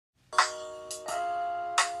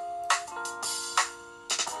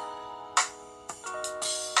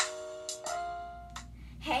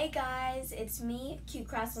it's me,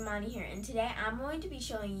 CuteCraftsWithAmani here, and today I'm going to be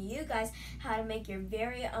showing you guys how to make your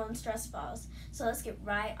very own stress balls. So let's get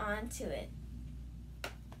right on to it.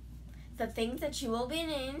 The things that you will be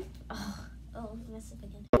needing,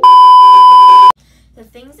 The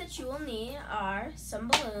things that you will need are some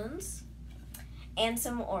balloons and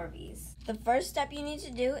some Orbeez. The first step you need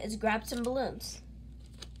to do is grab some balloons.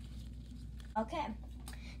 Okay,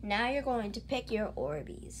 now you're going to pick your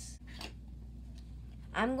Orbeez.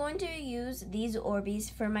 I'm going to use these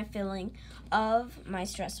Orbeez for my filling of my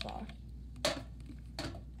stress ball.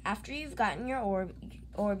 After you've gotten your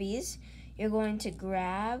Orbeez, you're going to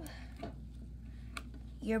grab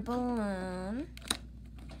your balloon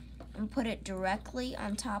and put it directly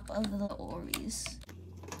on top of the Orbeez.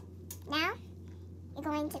 Now, you're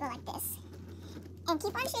going to go like this. And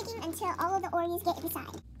keep on shaking until all of the Orbeez get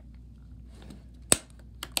inside.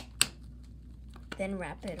 Then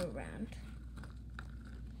wrap it around.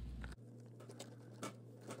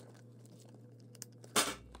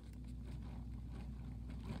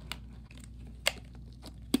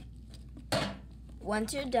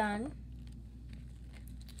 Once you're done,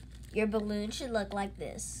 your balloon should look like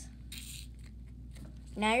this.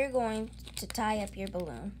 Now you're going to tie up your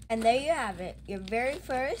balloon. And there you have it, your very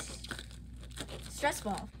first stress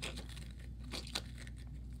ball.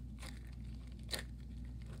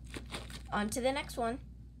 On to the next one.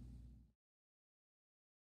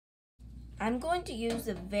 I'm going to use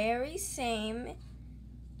the very same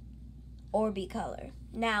Orbeez color.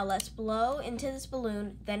 Now let's blow into this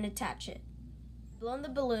balloon, then attach it. Blown the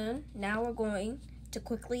balloon, now we're going to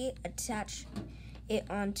quickly attach it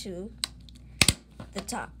onto the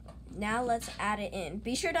top. Now let's add it in.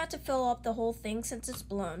 Be sure not to fill up the whole thing since it's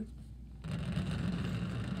blown.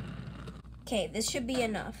 Okay, this should be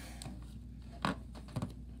enough.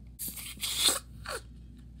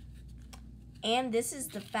 And this is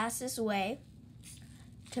the fastest way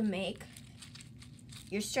to make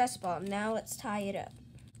your stress ball. Now let's tie it up.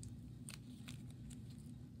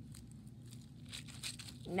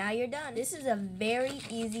 Now you're done. This is a very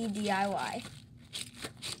easy DIY.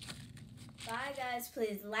 Bye guys,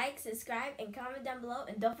 please like, subscribe, and comment down below.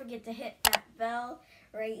 And don't forget to hit that bell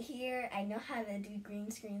right here. I know how to do green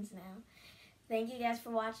screens now. Thank you guys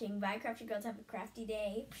for watching. Bye crafty girls, have a crafty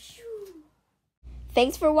day.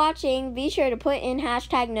 Thanks for watching. Be sure to put in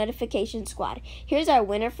hashtag notification squad. Here's our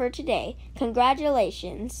winner for today.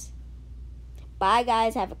 Congratulations. Bye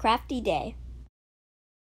guys, have a crafty day.